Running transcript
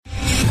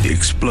The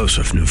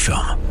explosive new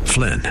film,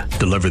 Flynn,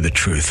 deliver the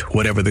truth,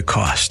 whatever the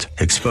cost,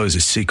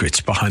 exposes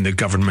secrets behind the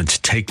government's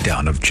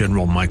takedown of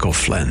General Michael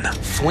Flynn.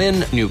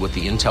 Flynn knew what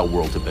the intel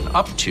world had been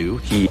up to.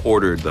 He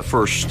ordered the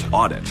first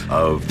audit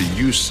of the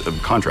use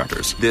of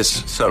contractors.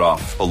 This set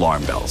off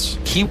alarm bells.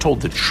 He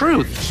told the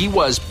truth. He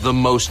was the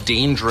most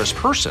dangerous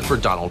person for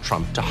Donald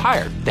Trump to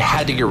hire. They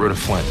had to get rid of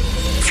Flynn.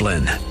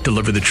 Flynn,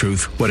 deliver the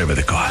truth, whatever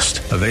the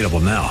cost. Available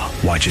now.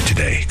 Watch it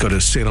today. Go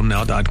to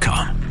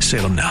salemnow.com.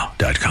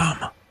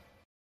 salemnow.com.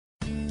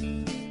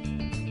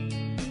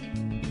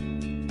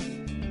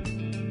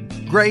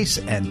 Grace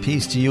and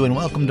peace to you, and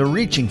welcome to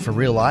Reaching for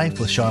Real Life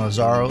with Sean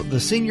Azzaro, the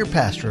senior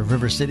pastor of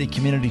River City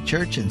Community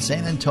Church in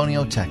San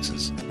Antonio,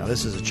 Texas. Now,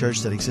 this is a church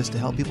that exists to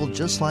help people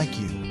just like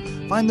you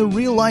find the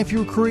real life you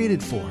were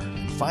created for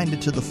and find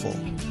it to the full.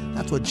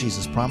 That's what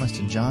Jesus promised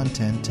in John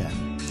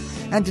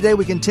 10:10. And today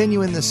we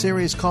continue in the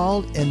series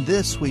called In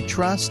This We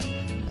Trust,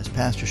 as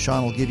Pastor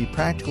Sean will give you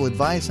practical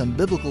advice on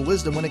biblical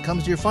wisdom when it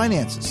comes to your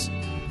finances.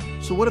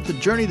 So what if the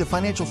journey to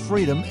financial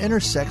freedom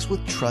intersects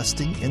with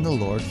trusting in the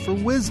Lord for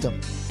wisdom?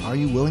 Are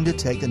you willing to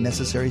take the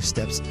necessary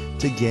steps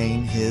to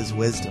gain His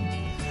wisdom?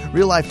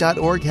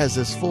 RealLife.org has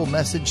this full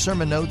message,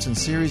 sermon notes, and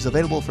series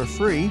available for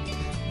free.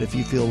 But if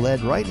you feel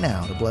led right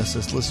now to bless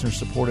this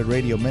listener-supported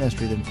radio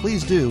ministry, then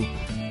please do.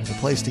 There's a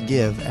place to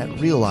give at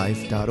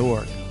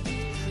RealLife.org.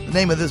 The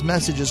name of this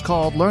message is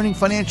called Learning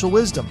Financial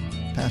Wisdom.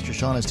 Pastor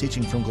Sean is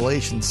teaching from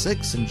Galatians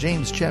 6 and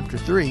James chapter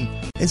 3.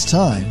 It's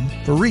time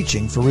for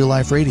Reaching for Real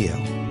Life Radio.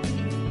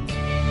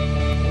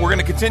 We're going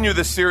to continue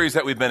this series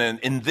that we've been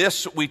in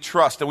This We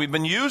Trust. And we've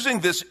been using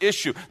this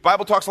issue. The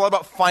Bible talks a lot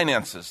about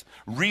finances,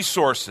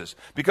 resources,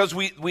 because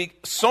we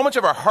so much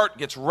of our heart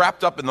gets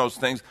wrapped up in those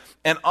things.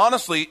 And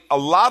honestly, a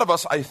lot of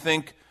us, I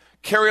think,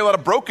 carry a lot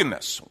of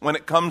brokenness when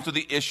it comes to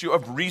the issue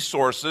of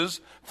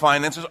resources,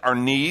 finances, our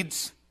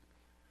needs.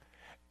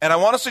 And I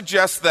want to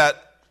suggest that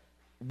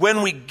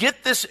when we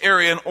get this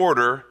area in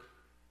order,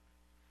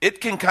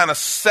 it can kind of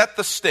set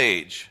the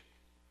stage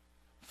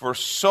for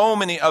so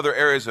many other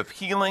areas of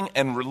healing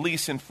and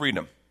release and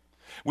freedom.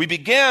 We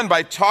began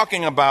by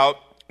talking about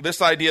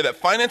this idea that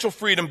financial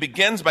freedom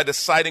begins by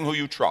deciding who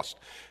you trust.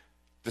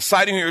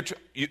 Deciding who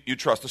you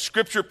trust. The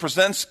Scripture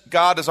presents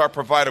God as our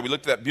provider. We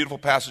looked at that beautiful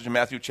passage in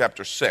Matthew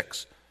chapter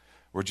 6,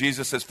 where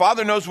Jesus says,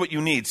 Father knows what you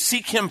need.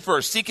 Seek Him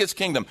first. Seek His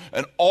kingdom,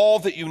 and all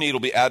that you need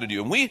will be added to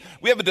you. And we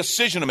have a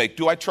decision to make.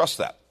 Do I trust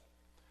that?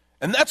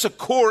 And that's a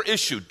core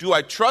issue. Do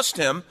I trust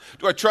Him?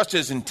 Do I trust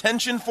His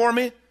intention for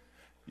me?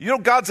 You know,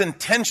 God's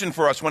intention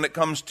for us when it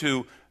comes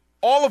to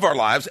all of our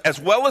lives, as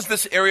well as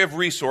this area of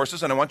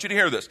resources, and I want you to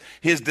hear this,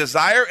 His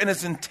desire and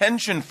His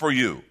intention for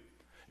you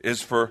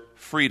is for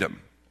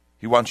freedom.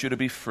 He wants you to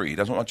be free. He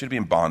doesn't want you to be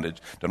in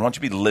bondage. Doesn't want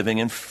you to be living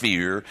in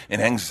fear,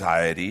 in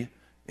anxiety,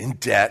 in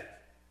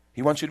debt.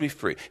 He wants you to be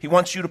free. He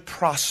wants you to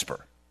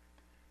prosper.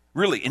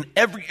 Really, in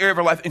every area of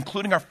our life,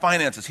 including our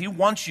finances, He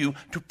wants you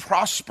to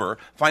prosper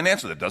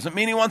financially. That doesn't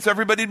mean He wants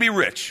everybody to be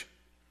rich.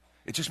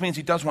 It just means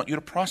He does want you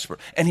to prosper.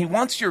 And He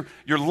wants your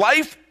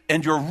life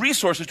and your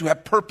resources to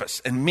have purpose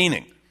and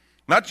meaning.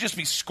 Not to just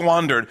be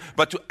squandered,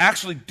 but to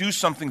actually do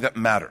something that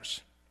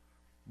matters.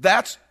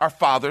 That's our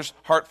Father's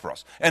heart for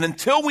us. And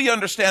until we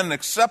understand and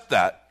accept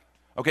that,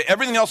 okay,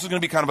 everything else is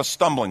going to be kind of a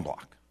stumbling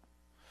block.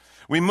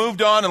 We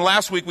moved on, and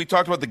last week we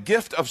talked about the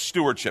gift of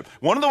stewardship.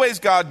 One of the ways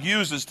God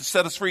uses to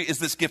set us free is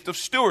this gift of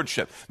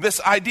stewardship.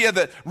 This idea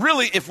that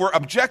really, if we're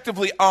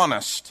objectively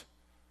honest,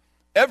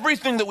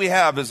 everything that we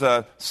have is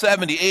a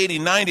 70, 80,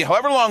 90,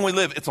 however long we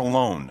live, it's a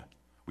loan.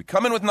 We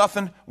come in with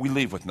nothing, we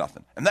leave with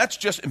nothing. And that's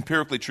just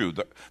empirically true.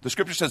 The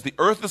Scripture says the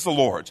earth is the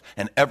Lord's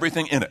and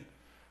everything in it.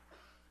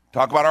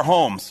 Talk about our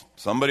homes.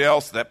 Somebody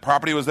else, that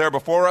property was there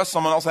before us,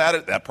 someone else had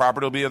it, that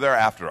property will be there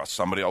after us,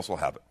 somebody else will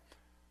have it.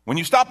 When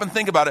you stop and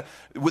think about it,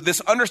 with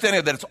this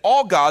understanding that it's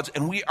all God's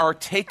and we are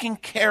taking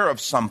care of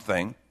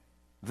something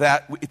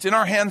that it's in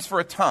our hands for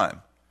a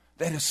time,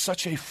 that is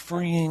such a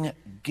freeing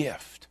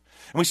gift.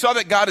 And we saw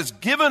that God has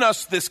given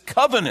us this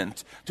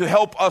covenant to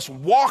help us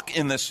walk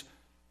in this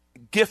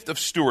gift of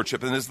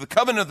stewardship, and it's the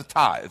covenant of the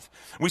tithe.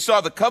 We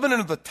saw the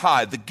covenant of the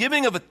tithe, the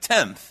giving of a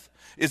tenth,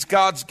 is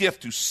God's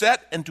gift to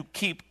set and to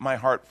keep my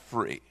heart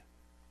free.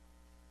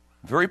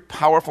 Very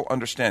powerful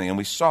understanding. And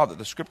we saw that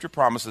the Scripture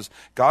promises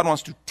God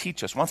wants to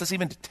teach us, wants us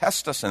even to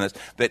test us in this,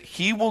 that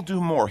He will do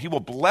more. He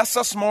will bless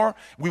us more.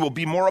 We will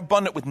be more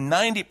abundant with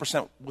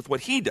 90% with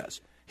what He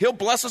does. He'll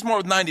bless us more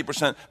with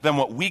 90% than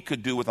what we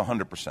could do with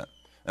 100%.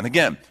 And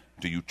again,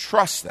 do you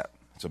trust that?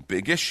 It's a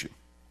big issue.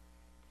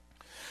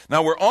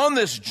 Now, we're on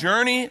this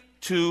journey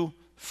to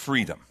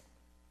freedom.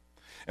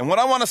 And what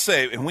I want to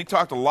say, and we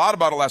talked a lot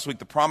about it last week,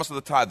 the promise of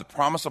the tithe, the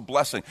promise of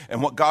blessing,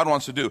 and what God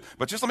wants to do.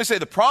 But just let me say,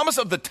 the promise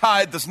of the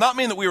tithe does not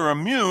mean that we are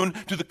immune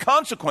to the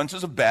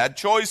consequences of bad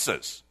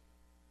choices.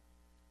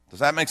 Does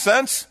that make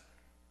sense?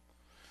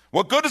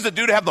 What good does it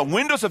do to have the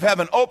windows of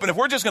heaven open if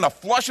we're just going to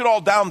flush it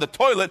all down the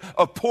toilet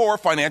of poor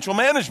financial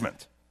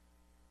management?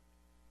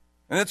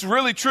 And it's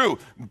really true.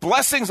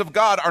 Blessings of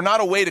God are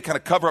not a way to kind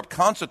of cover up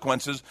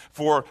consequences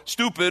for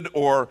stupid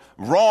or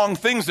wrong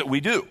things that we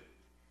do.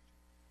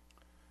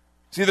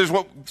 See, there's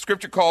what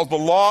Scripture calls the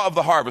law of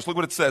the harvest. Look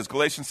what it says,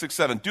 Galatians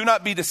 6:7. Do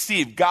not be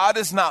deceived. God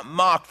is not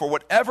mocked, for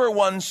whatever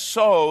one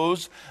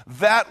sows,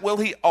 that will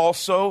he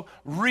also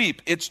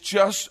reap. It's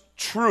just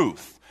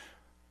truth.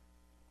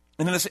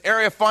 And in this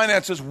area of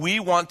finances, we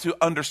want to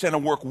understand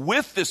and work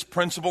with this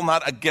principle,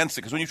 not against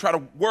it. Because when you try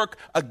to work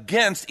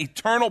against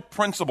eternal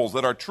principles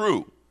that are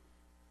true,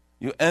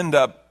 you end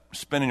up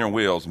spinning your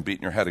wheels and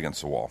beating your head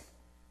against the wall.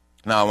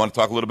 Now, I want to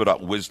talk a little bit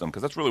about wisdom,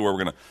 because that's really where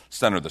we're going to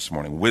center this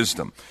morning,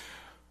 wisdom.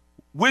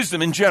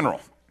 Wisdom in general.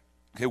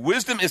 Okay,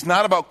 wisdom is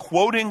not about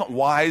quoting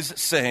wise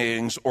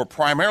sayings or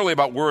primarily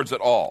about words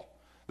at all.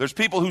 There's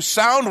people who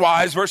sound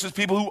wise versus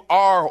people who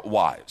are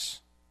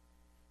wise.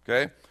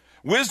 Okay?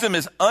 Wisdom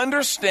is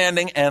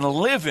understanding and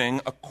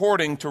living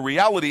according to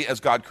reality as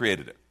God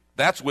created it.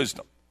 That's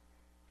wisdom.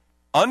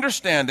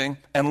 Understanding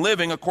and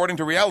living according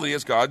to reality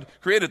as God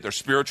created it. There's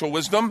spiritual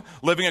wisdom,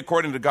 living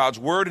according to God's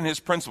word and his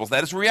principles.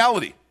 That is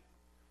reality.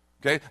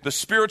 Okay? The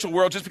spiritual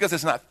world, just because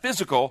it's not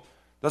physical,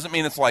 doesn't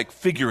mean it's like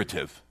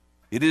figurative.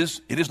 It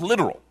is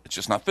literal. It's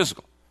just not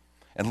physical.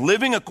 And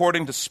living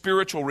according to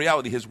spiritual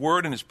reality, his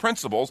word and his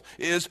principles,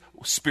 is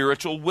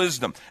spiritual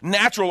wisdom.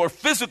 Natural or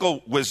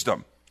physical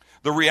wisdom.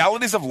 The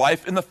realities of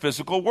life in the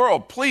physical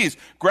world. Please,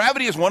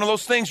 gravity is one of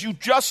those things you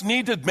just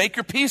need to make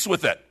your peace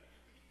with it.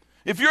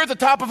 If you're at the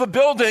top of a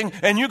building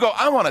and you go,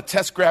 I want to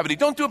test gravity,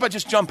 don't do it by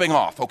just jumping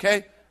off,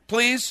 okay?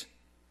 Please?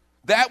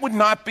 That would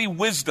not be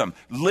wisdom.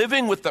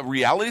 Living with the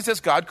realities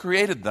as God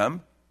created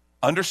them,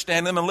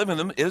 understanding them and living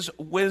them, is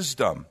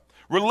wisdom.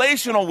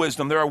 Relational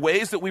wisdom. There are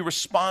ways that we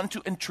respond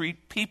to and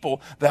treat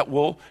people that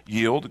will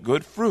yield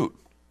good fruit.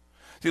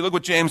 See, look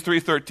what James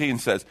 3:13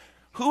 says.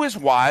 Who is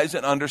wise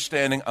and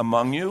understanding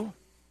among you?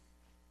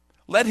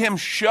 Let him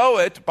show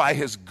it by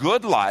his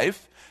good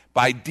life,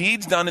 by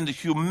deeds done in the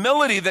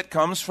humility that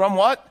comes from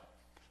what?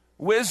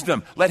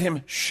 Wisdom. Let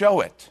him show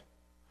it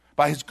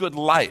by his good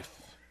life.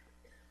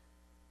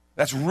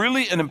 That's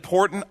really an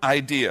important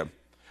idea.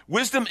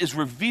 Wisdom is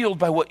revealed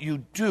by what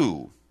you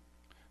do,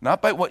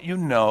 not by what you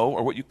know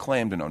or what you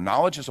claim to know.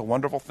 Knowledge is a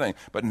wonderful thing,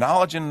 but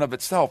knowledge in and of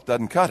itself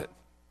doesn't cut it.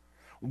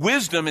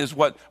 Wisdom is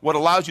what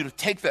allows you to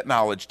take that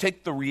knowledge,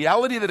 take the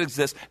reality that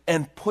exists,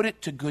 and put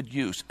it to good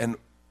use and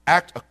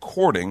act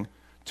according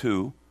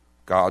to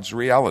God's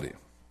reality.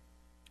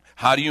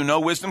 How do you know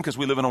wisdom? Because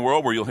we live in a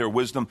world where you'll hear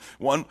wisdom.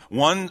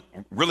 One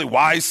really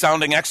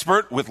wise-sounding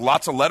expert with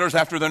lots of letters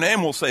after their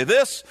name will say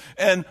this,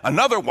 and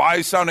another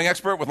wise-sounding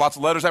expert with lots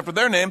of letters after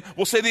their name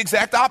will say the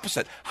exact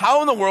opposite.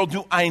 How in the world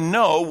do I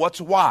know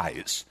what's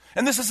wise?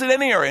 And this is in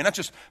any area, not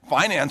just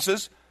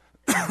finances,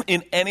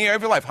 in any area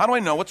of your life. How do I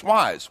know what's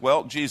wise?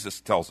 Well,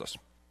 Jesus tells us.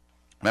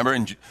 Remember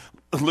in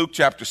Luke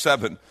chapter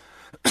 7,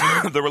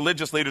 the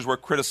religious leaders were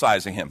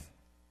criticizing him.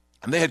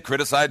 And they had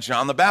criticized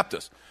John the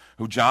Baptist,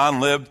 who John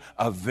lived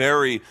a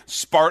very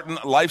Spartan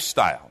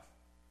lifestyle.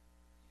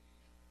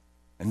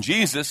 And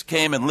Jesus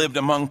came and lived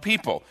among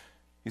people.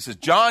 He says,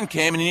 John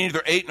came and he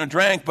neither ate nor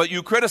drank, but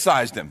you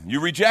criticized him. You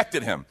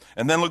rejected him.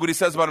 And then look what he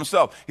says about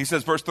himself. He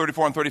says, verse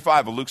 34 and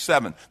 35 of Luke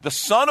 7, the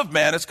Son of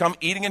Man has come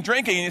eating and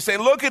drinking. And you say,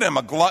 look at him,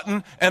 a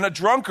glutton and a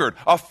drunkard,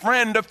 a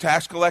friend of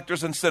tax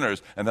collectors and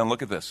sinners. And then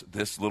look at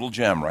this little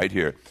gem right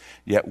here.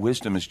 Yet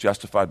wisdom is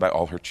justified by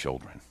all her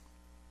children.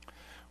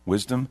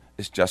 Wisdom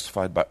is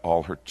justified by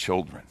all her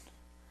children.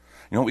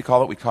 You know what we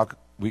call it?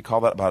 We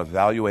call that about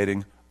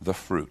evaluating the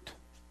fruit.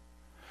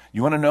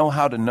 You want to know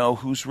how to know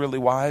who's really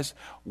wise?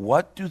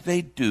 What do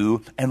they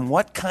do, and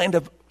what kind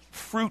of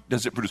fruit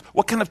does it produce?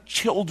 What kind of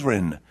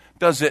children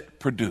does it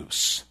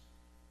produce?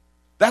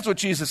 That's what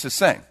Jesus is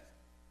saying.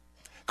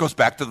 It goes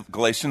back to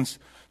Galatians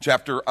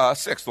chapter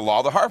 6, the law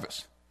of the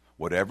harvest.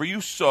 Whatever you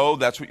sow,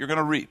 that's what you're going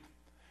to reap.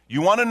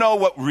 You want to know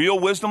what real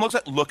wisdom looks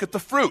like? Look at the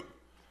fruit.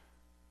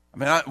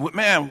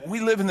 We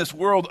live in this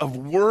world of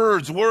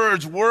words.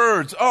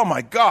 Oh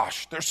my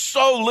gosh, there's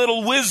so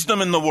little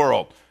wisdom in the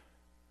world.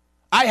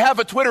 I have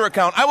a Twitter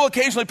account. I will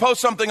occasionally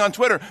post something on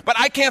Twitter, but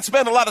I can't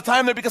spend a lot of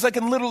time there because I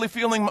can literally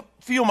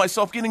feel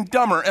myself getting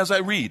dumber as I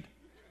read.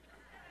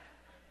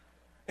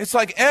 It's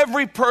like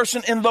every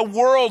person in the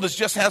world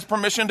just has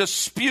permission to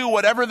spew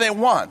whatever they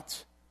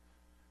want.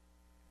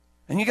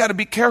 And you got to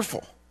be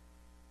careful.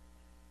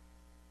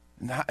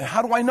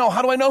 How do I know?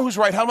 How do I know who's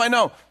right? How do I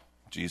know?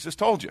 Jesus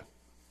told you.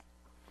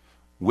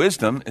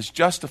 Wisdom is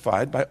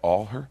justified by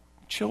all her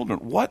children.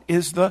 What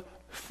is the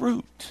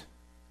fruit?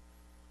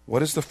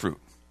 What is the fruit?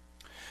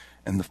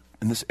 And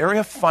in this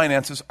area of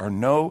finances are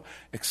no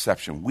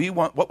exception.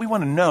 What we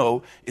want to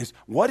know is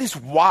what is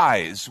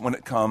wise when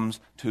it comes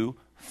to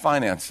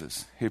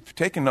finances. If you're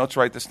taking notes,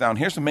 write this down.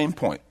 Here's the main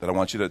point that I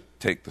want you to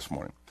take this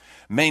morning.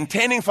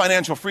 Maintaining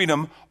financial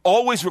freedom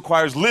always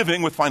requires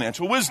living with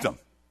financial wisdom.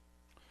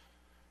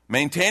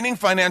 Maintaining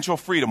financial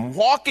freedom,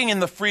 walking in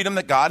the freedom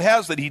that God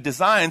has, that he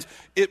designs,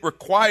 it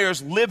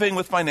requires living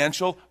with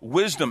financial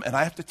wisdom. And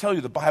I have to tell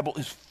you, the Bible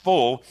is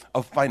full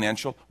of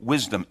financial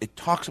wisdom. It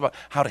talks about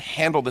how to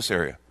handle this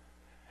area.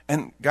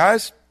 And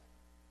guys,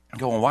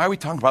 well, why are we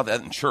talking about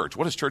that in church?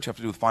 What does church have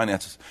to do with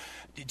finances?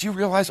 Did you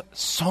realize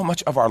so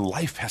much of our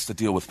life has to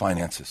deal with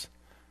finances?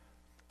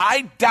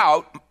 I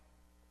doubt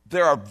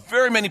There are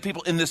very many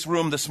people in this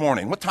room this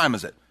morning. What time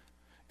is it?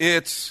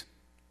 It's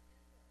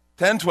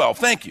 10:12.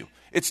 Thank you.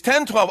 It's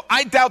 10:12.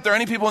 I doubt there are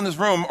any people in this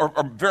room, or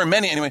very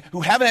many anyway,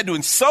 who haven't had to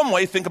in some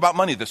way think about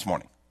money this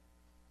morning.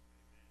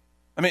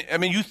 I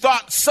mean, you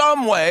thought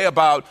some way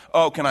about,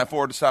 can I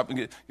afford to stop and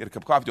get a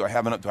cup of coffee? Do I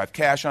have enough? Do I have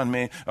cash on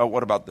me?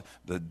 What about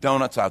the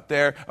donuts out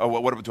there?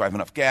 What about, do I have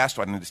enough gas?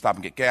 Do I need to stop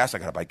and get gas? I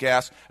got to buy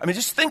gas. I mean,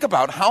 just think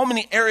about how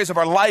many areas of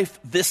our life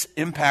this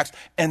impacts,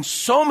 and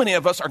so many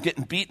of us are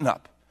getting beaten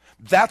up.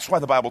 That's why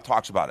the Bible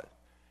talks about it.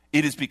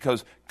 It is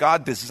because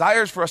God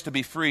desires for us to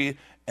be free,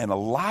 and a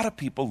lot of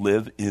people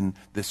live in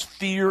this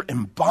fear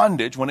and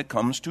bondage when it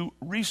comes to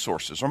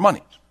resources or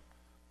money.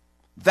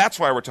 That's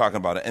why we're talking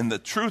about it. And the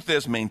truth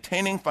is,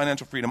 maintaining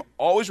financial freedom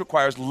always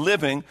requires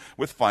living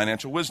with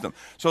financial wisdom.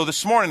 So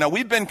this morning, now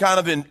we've been kind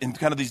of in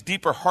kind of these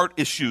deeper heart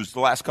issues the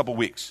last couple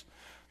weeks.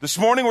 This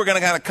morning, we're going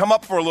to kind of come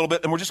up for a little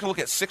bit, and we're just going to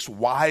look at 6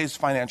 wise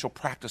financial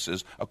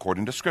practices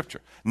according to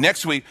Scripture.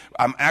 Next week,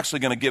 I'm actually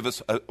going to give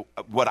us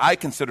what I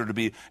consider to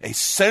be a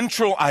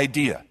central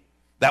idea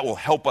that will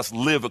help us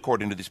live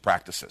according to these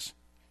practices.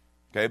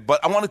 Okay,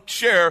 but I want to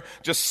share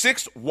just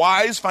 6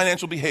 wise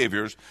financial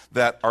behaviors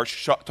that are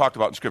talked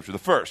about in Scripture. The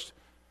first,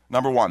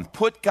 number 1,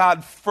 put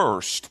God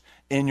first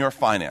in your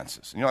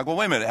finances. And you're like, well,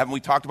 wait a minute, haven't we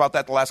talked about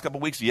that the last couple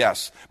of weeks?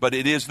 Yes, but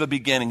it is the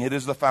beginning. It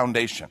is the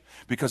foundation,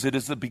 because it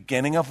is the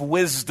beginning of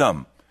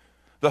wisdom.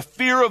 The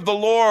fear of the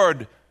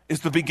Lord is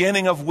the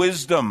beginning of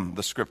wisdom,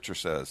 the Scripture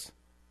says,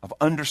 of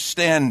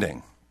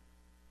understanding.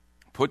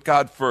 Put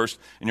God first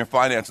in your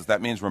finances.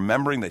 That means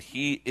remembering that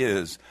He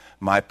is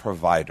my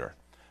provider.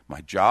 My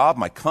job,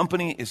 my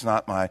company is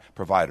not my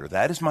provider.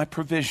 That is my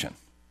provision.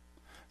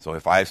 So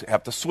if I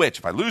have to switch,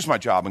 if I lose my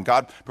job and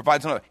God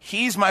provides another,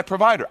 He's my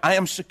provider. I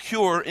am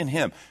secure in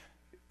Him.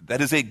 That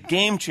is a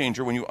game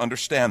changer when you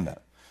understand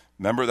that.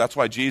 Remember, that's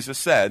why Jesus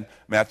said,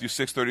 Matthew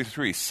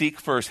 6:33, seek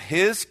first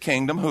His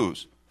kingdom,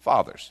 whose?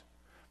 Father's.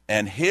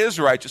 And His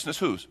righteousness,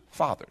 whose?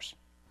 Father's.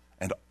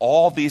 And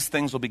all these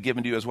things will be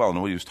given to you as well.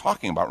 And what He was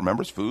talking about,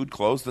 remember, is food,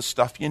 clothes, the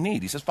stuff you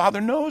need. He says, Father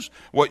knows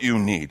what you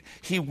need.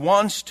 He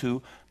wants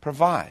to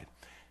provide.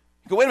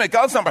 You go, wait a minute,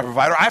 God's not my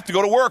provider. I have to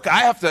go to work.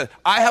 I have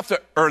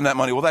to earn that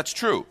money. Well, that's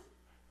true.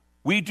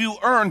 We do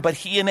earn, but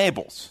He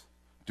enables.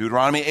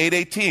 Deuteronomy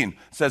 8:18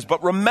 says,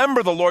 but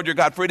remember the Lord your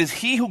God, for it is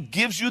He who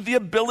gives you the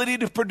ability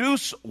to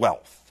produce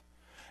wealth,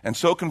 and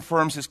so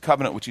confirms His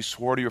covenant, which He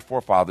swore to your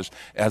forefathers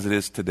as it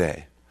is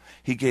today.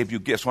 He gave you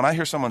gifts. When I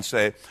hear someone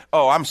say,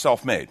 I'm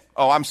self-made.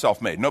 I'm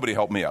self-made. Nobody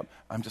helped me up.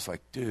 I'm just like,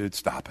 dude,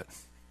 stop it.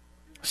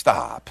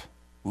 Stop.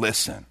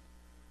 Listen.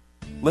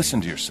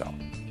 Listen to yourself.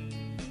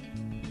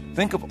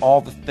 Think of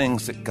all the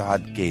things that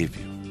God gave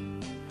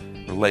you.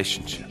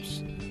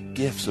 Relationships,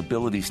 gifts,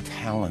 abilities,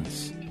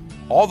 talents.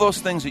 All those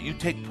things that you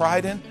take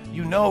pride in,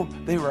 you know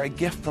they were a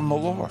gift from the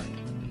Lord.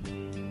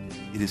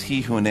 It is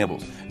He who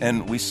enables.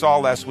 And we saw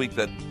last week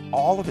that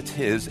all of it's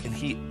His, and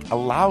He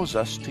allows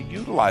us to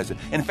utilize it.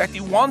 And in fact, He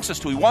wants us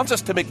to. He wants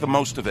us to make the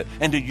most of it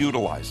and to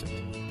utilize it.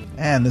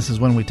 And this is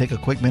when we take a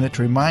quick minute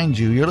to remind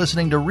you, you're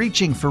listening to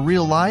Reaching for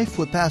Real Life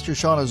with Pastor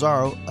Sean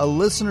Azzaro, a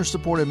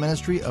listener-supported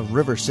ministry of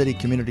River City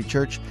Community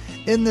Church,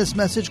 in this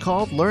message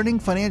called Learning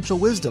Financial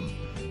Wisdom.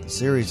 The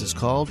series is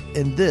called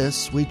In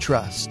This We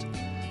Trust,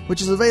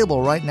 which is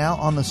available right now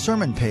on the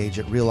sermon page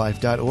at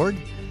reallife.org.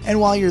 And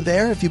while you're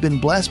there, if you've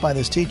been blessed by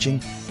this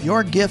teaching,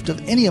 your gift of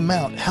any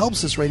amount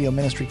helps this radio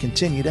ministry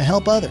continue to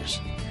help others.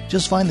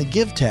 Just find the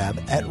Give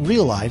tab at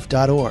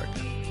reallife.org.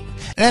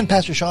 And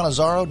Pastor Sean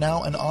Azzaro,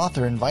 now an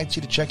author, invites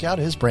you to check out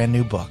his brand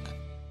new book.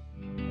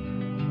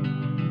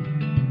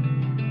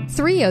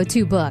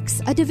 302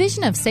 Books, a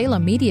division of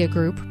Salem Media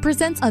Group,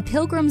 presents A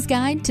Pilgrim's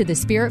Guide to the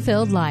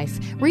Spirit-Filled Life,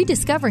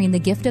 Rediscovering the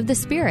Gift of the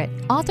Spirit,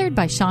 authored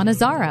by Sean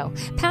Azzaro,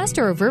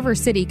 pastor of River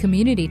City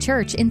Community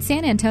Church in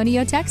San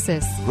Antonio,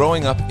 Texas.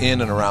 Growing up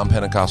in and around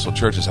Pentecostal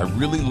churches, I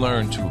really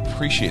learned to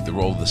appreciate the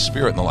role of the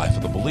Spirit in the life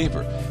of the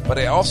believer. But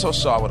I also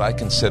saw what I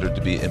considered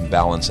to be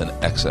imbalance and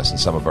excess in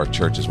some of our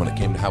churches when it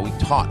came to how we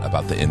taught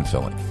about the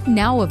infilling.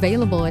 Now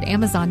available at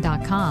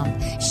Amazon.com,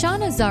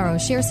 Sean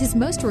Azzaro shares his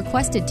most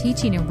requested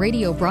teaching and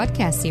radio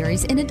broadcast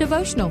series in a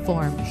devotional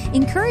form,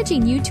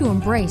 encouraging you to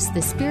embrace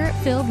the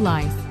Spirit-filled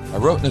life. I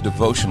wrote in a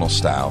devotional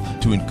style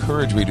to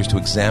encourage readers to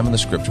examine the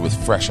Scripture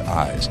with fresh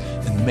eyes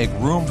and make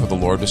room for the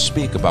Lord to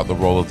speak about the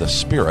role of the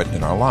Spirit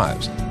in our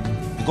lives.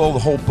 The goal of the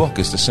whole book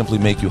is to simply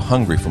make you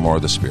hungry for more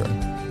of the Spirit.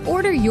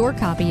 Order your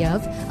copy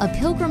of A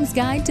Pilgrim's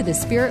Guide to the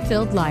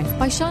Spirit-Filled Life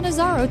by Sean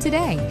Azzaro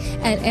today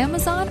at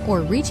Amazon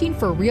or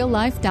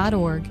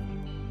reachingforreallife.org.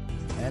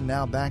 And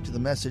now back to the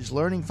message,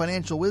 Learning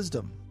Financial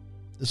Wisdom.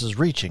 This is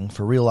Reaching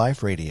for Real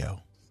Life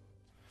Radio.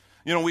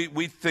 You know,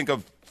 we think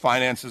of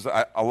finances,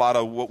 a lot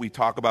of what we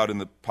talk about in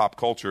the pop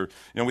culture,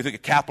 we think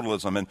of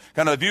capitalism. And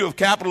kind of the view of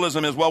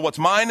capitalism is, well, what's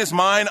mine is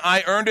mine.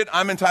 I earned it.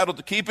 I'm entitled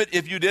to keep it.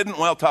 If you didn't,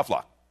 well, tough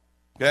luck.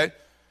 Okay?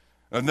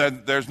 And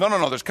then there's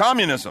there's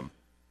communism.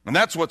 And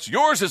that's what's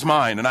yours is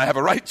mine, and I have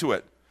a right to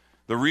it.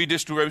 The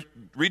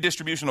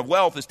redistribution of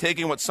wealth is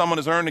taking what someone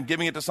has earned and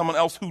giving it to someone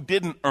else who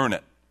didn't earn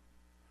it.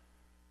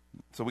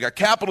 So we got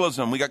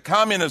capitalism, we got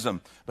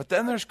communism, but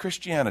then there's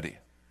Christianity.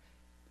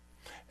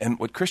 And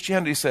what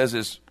Christianity says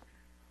is,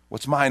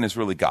 what's mine is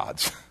really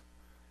God's,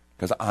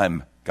 because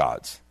I'm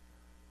God's.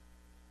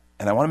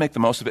 And I want to make the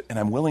most of it, and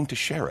I'm willing to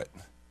share it.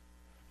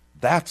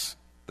 That's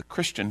the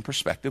Christian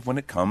perspective when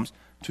it comes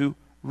to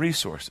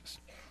resources.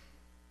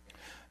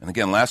 And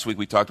again, last week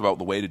we talked about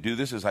the way to do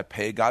this is I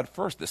pay God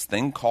first, this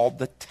thing called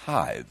the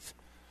tithe.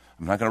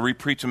 I'm not going to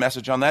re-preach a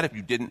message on that. If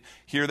you didn't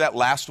hear that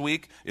last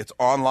week, it's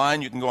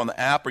online. You can go on the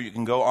app or you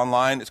can go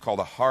online. It's called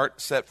A Heart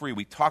Set Free.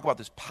 We talk about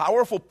this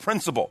powerful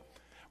principle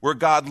where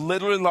God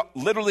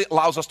literally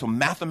allows us to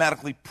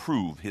mathematically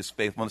prove his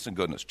faithfulness and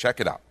goodness. Check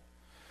it out.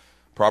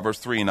 Proverbs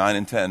 3, 9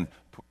 and 10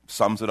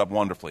 sums it up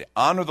wonderfully.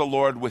 Honor the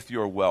Lord with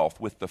your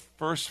wealth, with the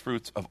first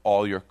fruits of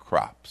all your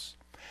crops.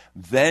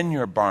 Then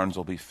your barns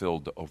will be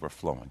filled to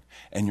overflowing,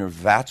 and your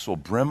vats will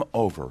brim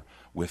over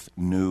with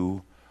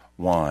new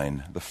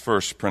wine. The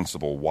first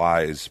principle,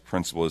 wise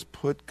principle, is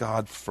put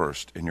God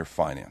first in your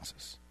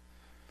finances.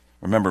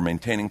 Remember,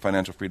 maintaining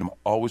financial freedom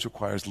always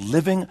requires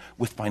living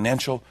with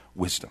financial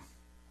wisdom.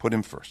 Put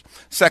him first.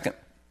 Second,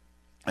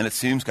 and it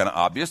seems kind of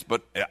obvious,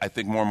 but I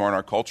think more and more in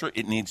our culture,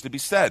 it needs to be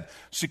said.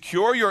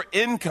 Secure your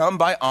income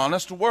by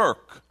honest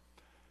work.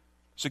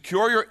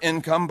 Secure your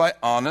income by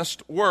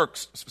honest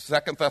works.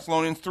 2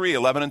 Thessalonians 3,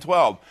 11 and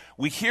 12.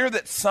 We hear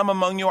that some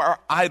among you are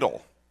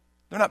idle.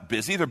 They're not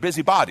busy, they're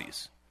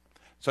busybodies.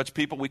 Such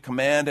people we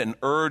command and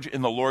urge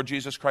in the Lord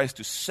Jesus Christ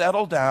to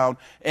settle down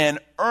and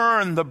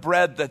earn the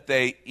bread that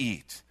they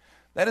eat.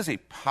 That is a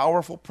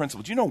powerful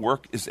principle. Do you know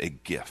work is a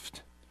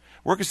gift?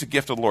 Work is a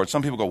gift of the Lord.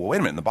 Some people go, well, wait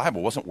a minute, in the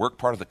Bible, wasn't work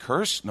part of the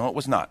curse? No, it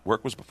was not.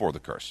 Work was before the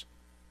curse.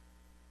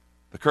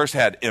 The curse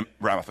had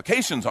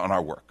ramifications on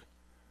our work.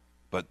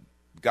 But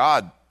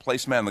God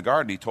placed man in the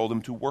garden. He told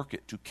him to work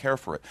it, to care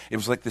for it. It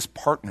was like this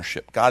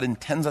partnership. God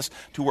intends us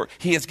to work.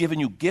 He has given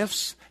you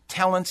gifts,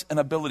 talents, and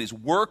abilities.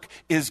 Work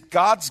is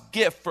God's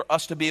gift for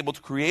us to be able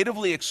to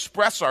creatively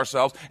express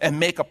ourselves and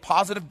make a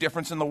positive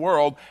difference in the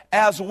world,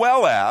 as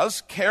well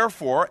as care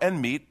for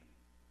and meet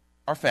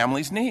our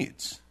family's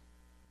needs.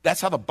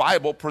 That's how the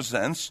Bible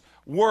presents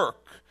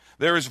work.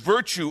 There is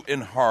virtue in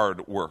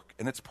hard work,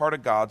 and it's part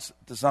of God's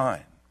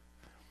design.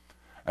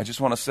 I just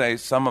want to say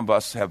some of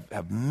us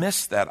have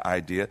missed that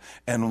idea,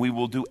 and we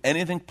will do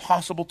anything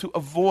possible to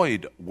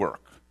avoid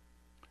work.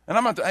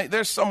 And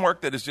there's some work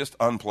that is just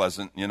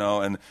unpleasant,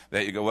 and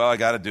that you go, well, I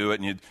got to do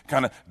it, and you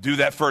kind of do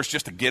that first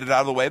just to get it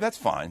out of the way. That's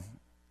fine.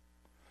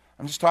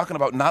 I'm just talking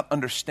about not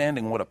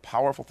understanding what a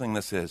powerful thing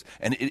this is.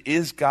 And it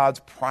is God's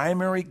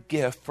primary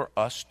gift for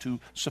us to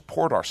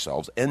support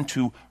ourselves and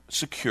to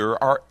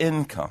secure our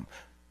income.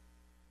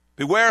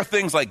 Beware of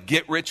things like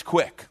get rich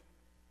quick.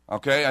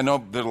 Okay, I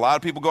know there's a lot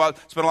of people go out,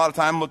 spend a lot of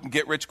time looking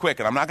get rich quick,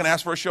 and I'm not going to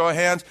ask for a show of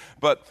hands,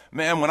 but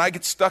man, when I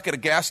get stuck at a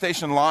gas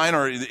station line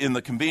or in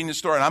the convenience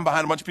store and I'm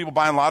behind a bunch of people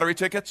buying lottery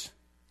tickets,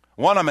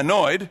 one, I'm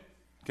annoyed,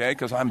 okay,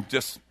 because I'm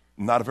just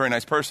not a very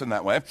nice person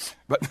that way,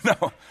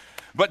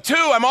 but two,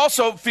 I'm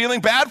also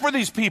feeling bad for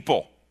these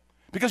people,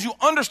 because you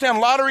understand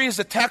lottery is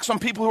a tax on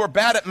people who are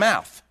bad at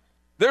math.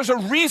 There's a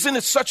reason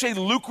it's such a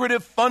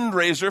lucrative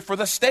fundraiser for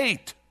the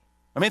state.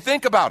 I mean,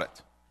 think about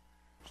it.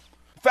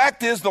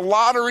 Fact is, the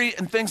lottery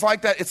and things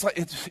like that, it's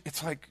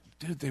like,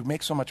 dude, they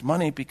make so much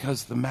money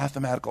because the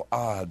mathematical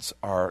odds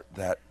are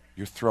that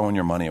you're throwing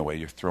your money away.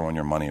 You're throwing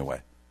your money away.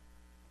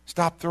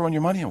 Stop throwing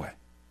your money away.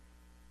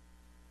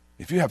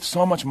 If you have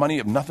so much money, you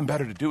have nothing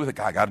better to do with it,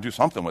 I got to do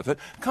something with it,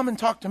 come and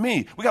talk to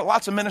me. We got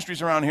lots of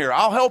ministries around here.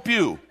 I'll help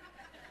you.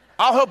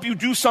 I'll help you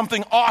do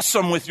something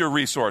awesome with your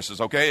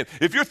resources, okay?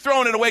 If you're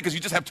throwing it away because you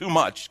just have too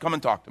much, come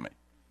and talk to me.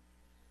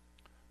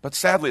 But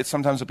sadly, it's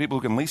sometimes the people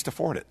who can least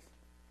afford it,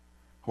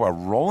 who are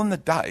rolling the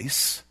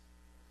dice.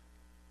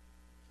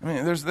 I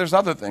mean, there's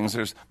other things.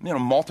 There's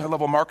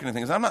multi-level marketing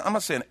things. I'm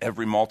not saying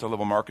every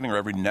multi-level marketing or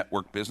every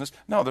network business.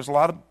 No, there's a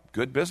lot of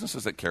good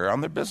businesses that carry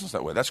on their business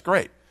that way. That's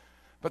great.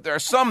 But there are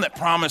some that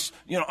promise,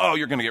 you're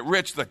going to get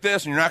rich like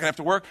this and you're not going to have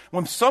to work.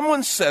 When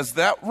someone says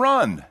that,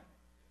 run.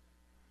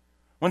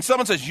 When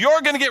someone says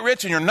you're going to get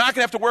rich and you're not going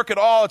to have to work at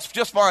all, it's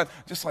just fine.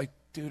 Just like,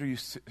 dude, are you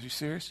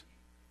serious?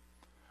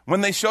 When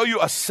they show you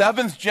a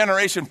 7th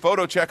generation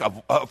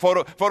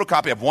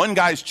photocopy of one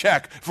guy's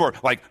check for,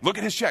 look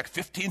at his check,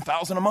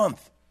 $15,000 a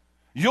month.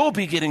 You'll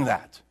be getting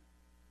that.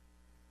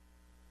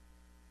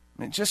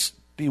 I mean, just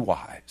be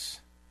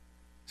wise.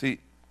 See,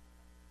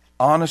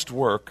 honest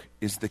work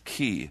is the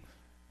key.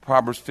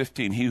 Proverbs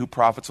 15, he who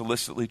profits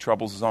illicitly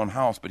troubles his own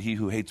house, but he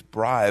who hates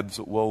bribes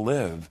will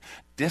live.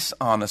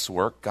 Dishonest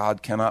work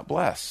God cannot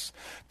bless.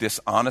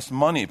 Dishonest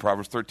money,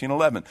 Proverbs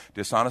 13:11.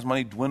 Dishonest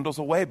money dwindles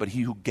away, but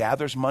he who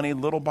gathers money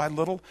little by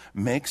little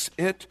makes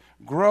it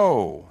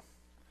grow.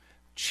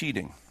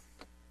 Cheating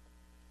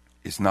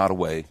is not a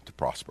way to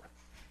prosper.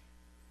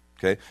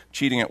 Okay?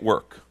 Cheating at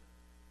work,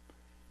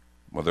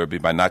 whether it be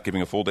by not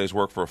giving a full day's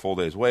work for a full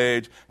day's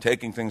wage,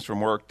 taking things from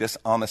work,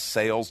 dishonest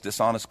sales,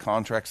 dishonest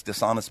contracts,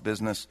 dishonest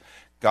business.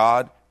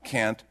 God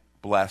can't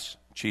bless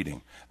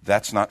cheating.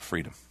 That's not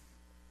freedom.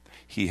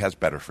 He has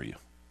better for you.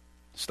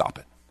 Stop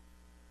it.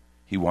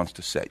 He wants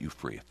to set you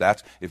free.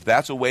 If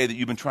that's a way that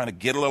you've been trying to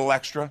get a little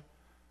extra,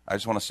 I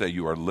just want to say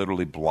you are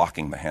literally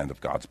blocking the hand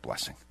of God's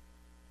blessing.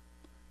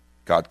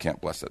 God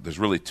can't bless that. There's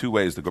really two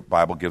ways the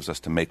Bible gives us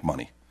to make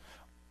money.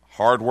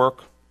 Hard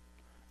work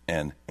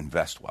and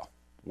invest well.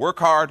 Work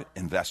hard,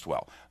 invest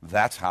well.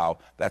 That's how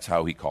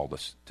he called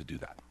us to do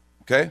that.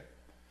 Okay?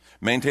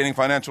 Maintaining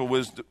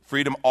financial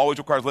freedom always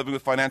requires living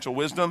with financial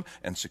wisdom,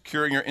 and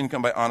securing your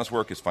income by honest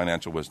work is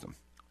financial wisdom.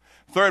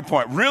 Third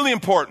point, really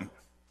important.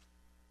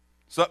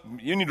 So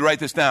you need to write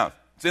this down.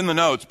 It's in the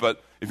notes,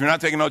 but if you're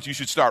not taking notes, you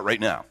should start right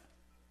now.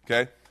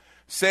 Okay?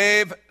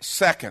 Save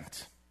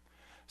second.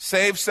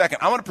 Save second.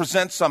 I want to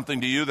present something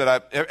to you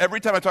that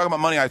every time I talk about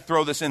money, I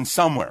throw this in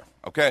somewhere,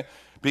 okay?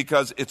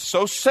 Because it's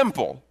so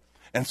simple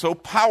and so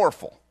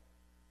powerful.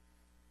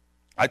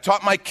 I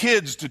taught my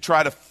kids to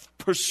try to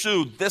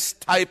pursue this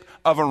type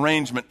of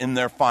arrangement in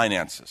their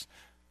finances.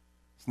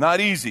 It's not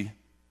easy,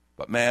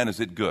 but man, is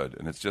it good.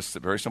 And it's just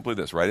very simply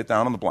this. Write it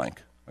down on the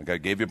blank. Okay, I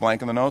gave you a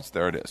blank in the notes.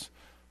 There it is.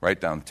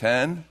 Write down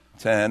 10,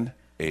 10,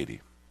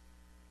 80.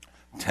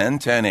 10,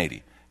 10,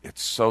 80.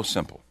 It's so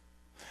simple.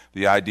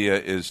 The idea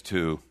is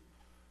to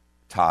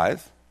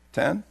tithe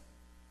 10,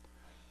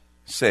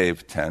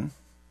 save 10,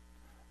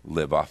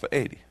 live off of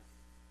 80.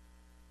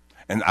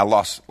 And I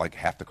lost like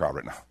half the crowd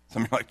right now.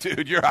 Some of you are like,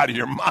 dude, you're out of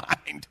your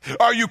mind.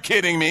 Are you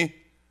kidding me?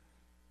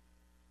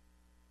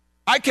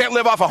 I can't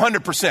live off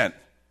 100%.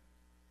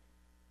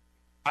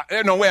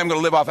 There's no way I'm going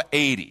to live off of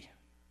 80.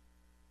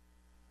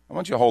 I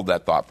want you to hold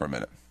that thought for a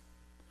minute.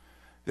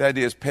 The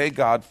idea is pay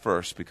God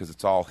first because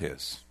it's all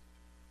his.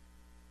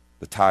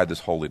 The tithe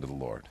is holy to the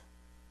Lord.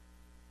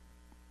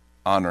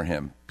 Honor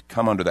him.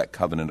 Come under that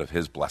covenant of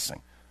his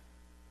blessing.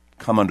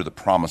 Come under the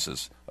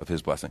promises of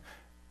his blessing.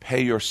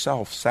 Pay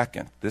yourself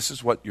second. This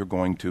is what you're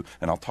going to,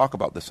 and I'll talk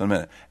about this in a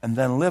minute, and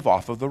then live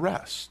off of the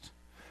rest.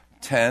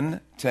 10,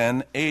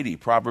 10, 80.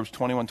 Proverbs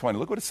 21:20.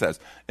 Look what it says.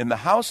 In the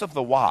house of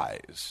the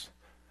wise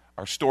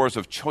are stores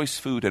of choice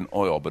food and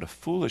oil, but a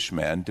foolish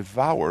man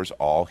devours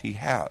all he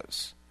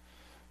has.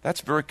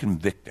 That's very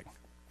convicting.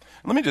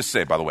 Let me just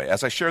say, by the way,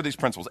 as I share these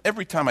principles,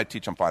 every time I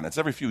teach on finance,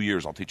 every few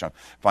years I'll teach on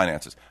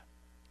finances,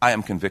 I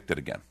am convicted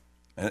again.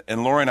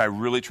 And Lori and I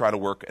really try to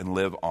work and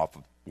live off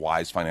of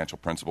wise financial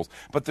principles.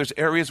 But there's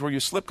areas where you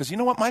slip, because you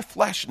know what? My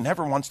flesh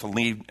never wants to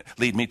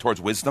lead me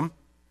towards wisdom.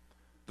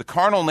 The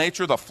carnal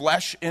nature, the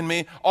flesh in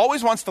me,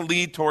 always wants to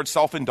lead towards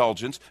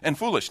self-indulgence and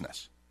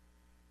foolishness.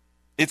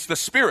 It's the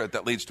spirit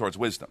that leads towards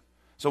wisdom.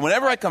 So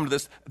whenever I come to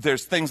this,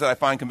 there's things that I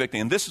find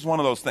convicting, and this is one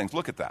of those things.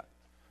 Look at that.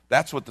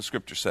 That's what the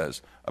scripture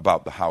says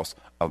about the house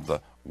of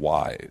the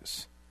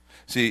wise.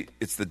 See,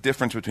 it's the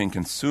difference between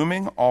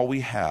consuming all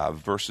we have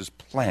versus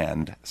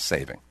planned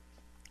saving.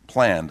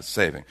 Planned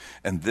saving.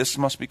 And this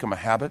must become a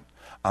habit.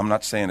 I'm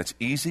not saying it's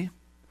easy.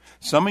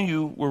 Some of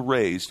you were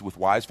raised with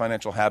wise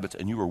financial habits,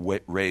 and you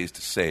were raised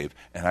to save.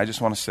 And I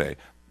just want to say,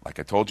 like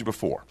I told you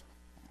before,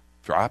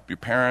 drop your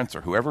parents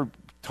or whoever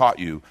taught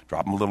you,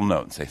 drop them a little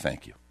note and say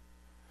thank you.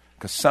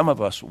 Because some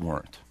of us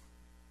weren't.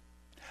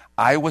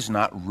 I was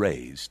not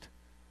raised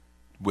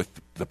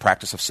with the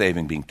practice of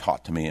saving being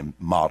taught to me and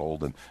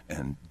modeled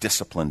and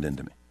disciplined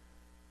into me.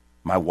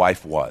 My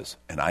wife was,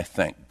 and I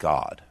thank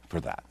God for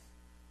that.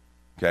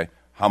 Okay?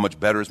 How much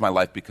better is my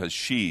life because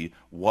she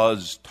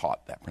was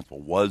taught that principle,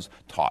 was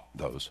taught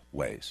those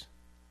ways.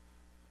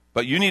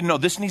 But you need to know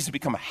this needs to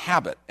become a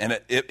habit. And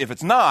if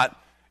it's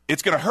not,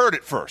 it's going to hurt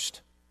at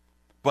first.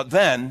 But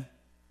then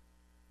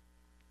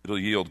it'll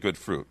yield good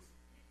fruit.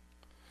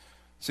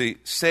 See,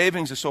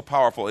 savings is so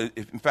powerful.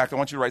 In fact, I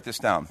want you to write this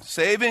down.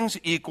 Savings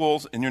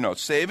equals, in your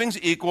notes,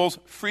 savings equals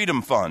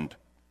freedom fund.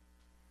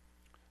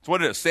 That's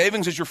what it is.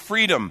 Savings is your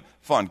freedom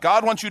fund.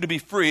 God wants you to be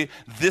free.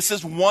 This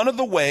is one of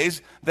the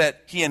ways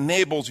that he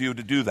enables you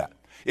to do that.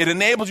 It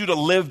enables you to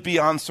live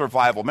beyond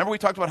survival. Remember we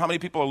talked about how many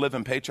people are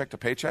living paycheck to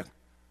paycheck?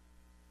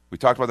 We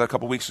talked about that a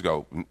couple weeks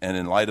ago, and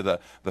in light of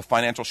the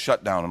financial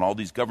shutdown and all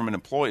these government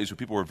employees who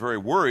people were very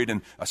worried,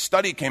 and a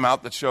study came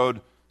out that showed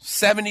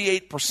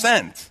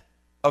 78%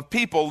 of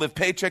people live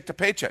paycheck to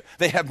paycheck.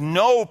 They have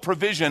no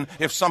provision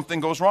if something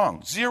goes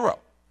wrong. Zero.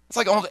 It's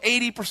like almost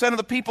 80% of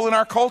the people in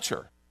our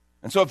culture.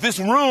 And so if this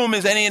room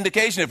is any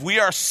indication, if we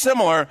are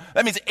similar,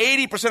 that means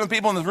 80% of the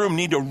people in this room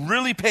need to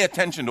really pay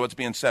attention to what's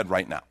being said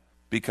right now,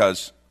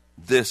 because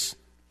this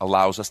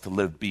allows us to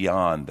live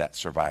beyond that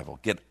survival,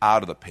 get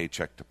out of the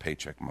paycheck to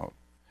paycheck mode.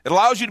 It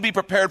allows you to be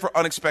prepared for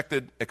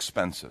unexpected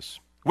expenses,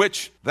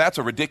 which that's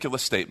a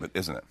ridiculous statement,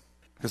 isn't it?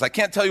 Because I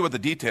can't tell you what the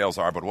details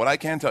are, but what I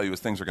can tell you is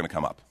things are going to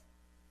come up.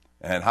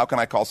 And how can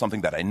I call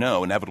something that I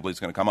know inevitably is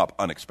going to come up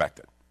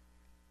unexpected?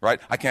 Right?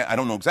 I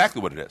don't know exactly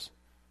what it is.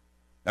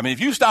 I mean, if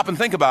you stop and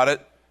think about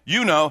it,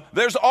 you know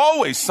there's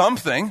always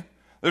something.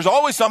 There's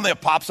always something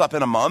that pops up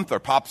in a month or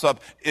pops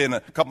up in a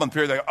couple of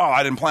periods. Like, oh,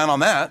 I didn't plan on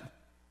that.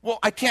 Well,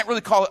 I can't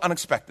really call it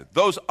unexpected.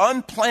 Those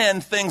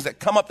unplanned things that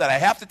come up that I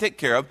have to take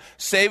care of,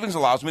 savings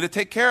allows me to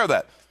take care of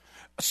that.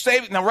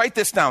 Now, write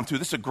this down, too.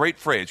 This is a great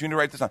phrase. You need to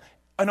write this down.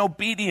 An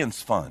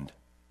obedience fund.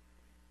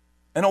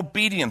 an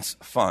obedience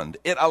fund.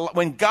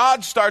 When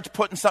God starts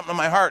putting something in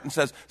my heart and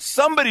says,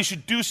 somebody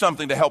should do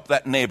something to help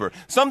that neighbor.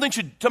 Somebody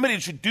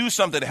should do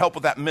something to help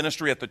with that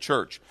ministry at the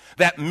church.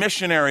 That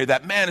missionary,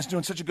 that man is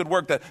doing such a good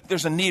work that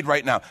there's a need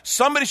right now.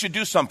 Somebody should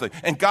do something.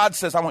 And God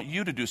says, I want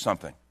you to do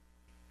something.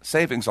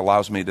 Savings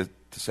allows me to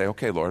say,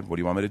 okay, Lord, what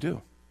do you want me to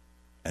do?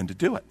 And to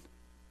do it.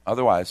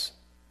 Otherwise,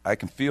 I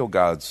can feel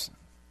God's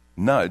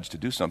nudge to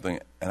do something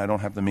and I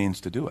don't have the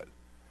means to do it.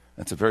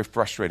 That's a very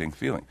frustrating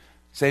feeling.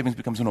 Savings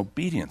becomes an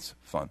obedience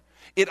fund.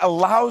 It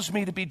allows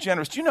me to be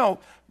generous. Do you know,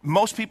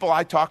 most people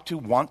I talk to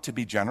want to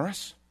be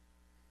generous?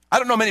 I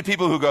don't know many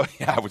people who go,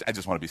 yeah, I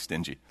just want to be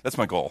stingy. That's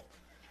my goal,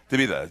 to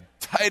be the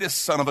tightest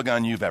son of a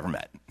gun you've ever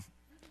met.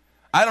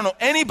 I don't know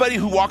anybody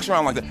who walks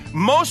around like that.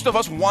 Most of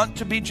us want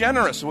to be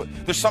generous.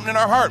 There's something in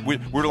our heart.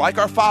 We're like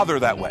our Father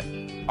that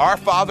way. Our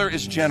Father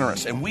is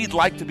generous, and we'd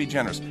like to be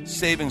generous.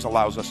 Savings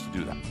allows us to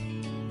do that.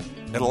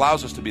 It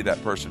allows us to be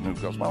that person who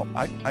goes, well,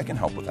 I can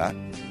help with that.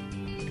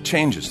 It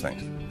changes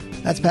things.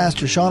 That's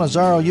Pastor Sean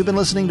Azzaro. You've been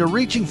listening to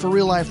Reaching for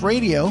Real Life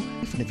Radio.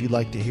 And if you'd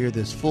like to hear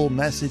this full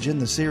message in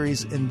the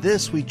series, In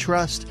This We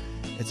Trust,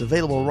 it's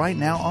available right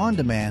now on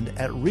demand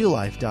at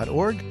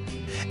reallife.org.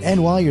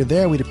 And while you're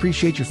there, we'd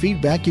appreciate your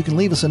feedback. You can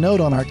leave us a note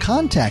on our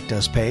Contact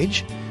Us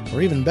page.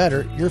 Or even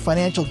better, your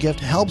financial gift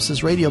helps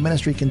this radio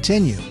ministry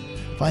continue.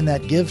 Find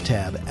that Give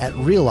tab at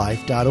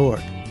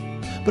reallife.org.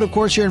 But of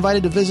course, you're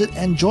invited to visit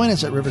and join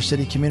us at River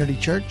City Community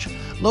Church,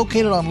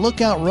 located on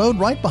Lookout Road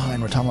right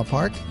behind Rotama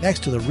Park,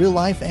 next to the Real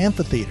Life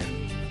Amphitheater.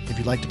 If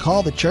you'd like to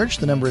call the church,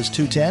 the number is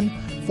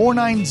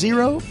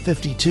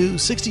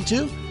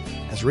 210-490-5262,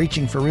 as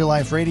Reaching for Real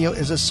Life Radio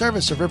is a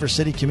service of River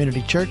City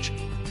Community Church.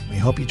 We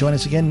hope you join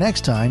us again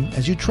next time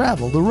as you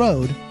travel the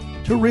road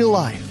to real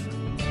life.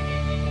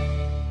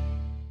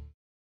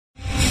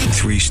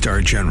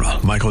 3-star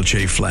General Michael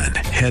J. Flynn,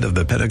 head of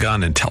the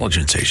Pentagon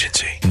Intelligence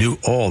Agency, knew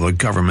all the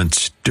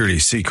government's dirty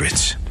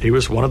secrets. He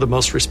was one of the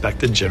most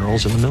respected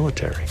generals in the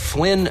military.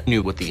 Flynn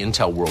knew what the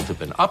intel world had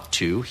been up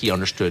to. He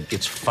understood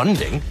its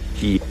funding.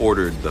 He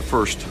ordered the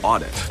first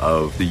audit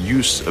of the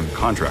use of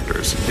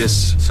contractors.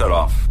 This set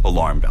off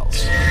alarm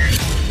bells.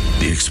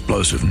 The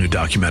explosive new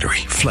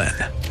documentary, Flynn,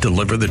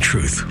 Deliver the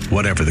Truth,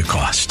 Whatever the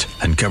Cost,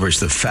 uncovers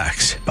the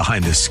facts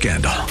behind this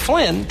scandal.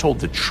 Flynn told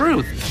the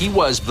truth. He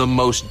was the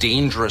most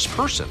dangerous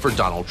person for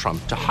Donald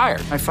Trump to hire.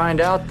 I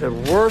find out the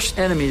worst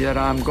enemy that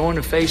I'm going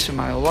to face in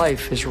my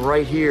life is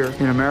right here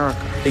in America.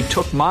 They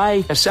took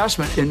my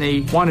assessment and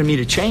they wanted me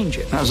to change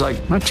it. And I was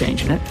like, I'm not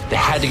changing it. They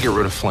had to get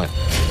rid of Flynn.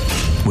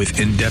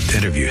 With in-depth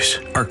interviews,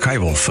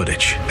 archival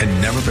footage,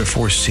 and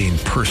never-before-seen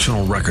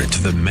personal records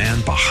of the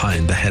man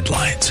behind the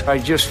headlines. I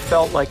just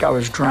felt like I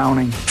was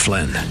drowning.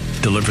 Flynn,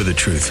 Deliver the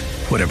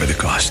Truth, Whatever the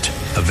Cost.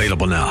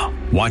 Available now.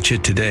 Watch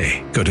it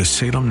today. Go to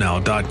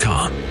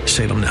salemnow.com.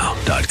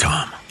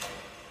 salemnow.com.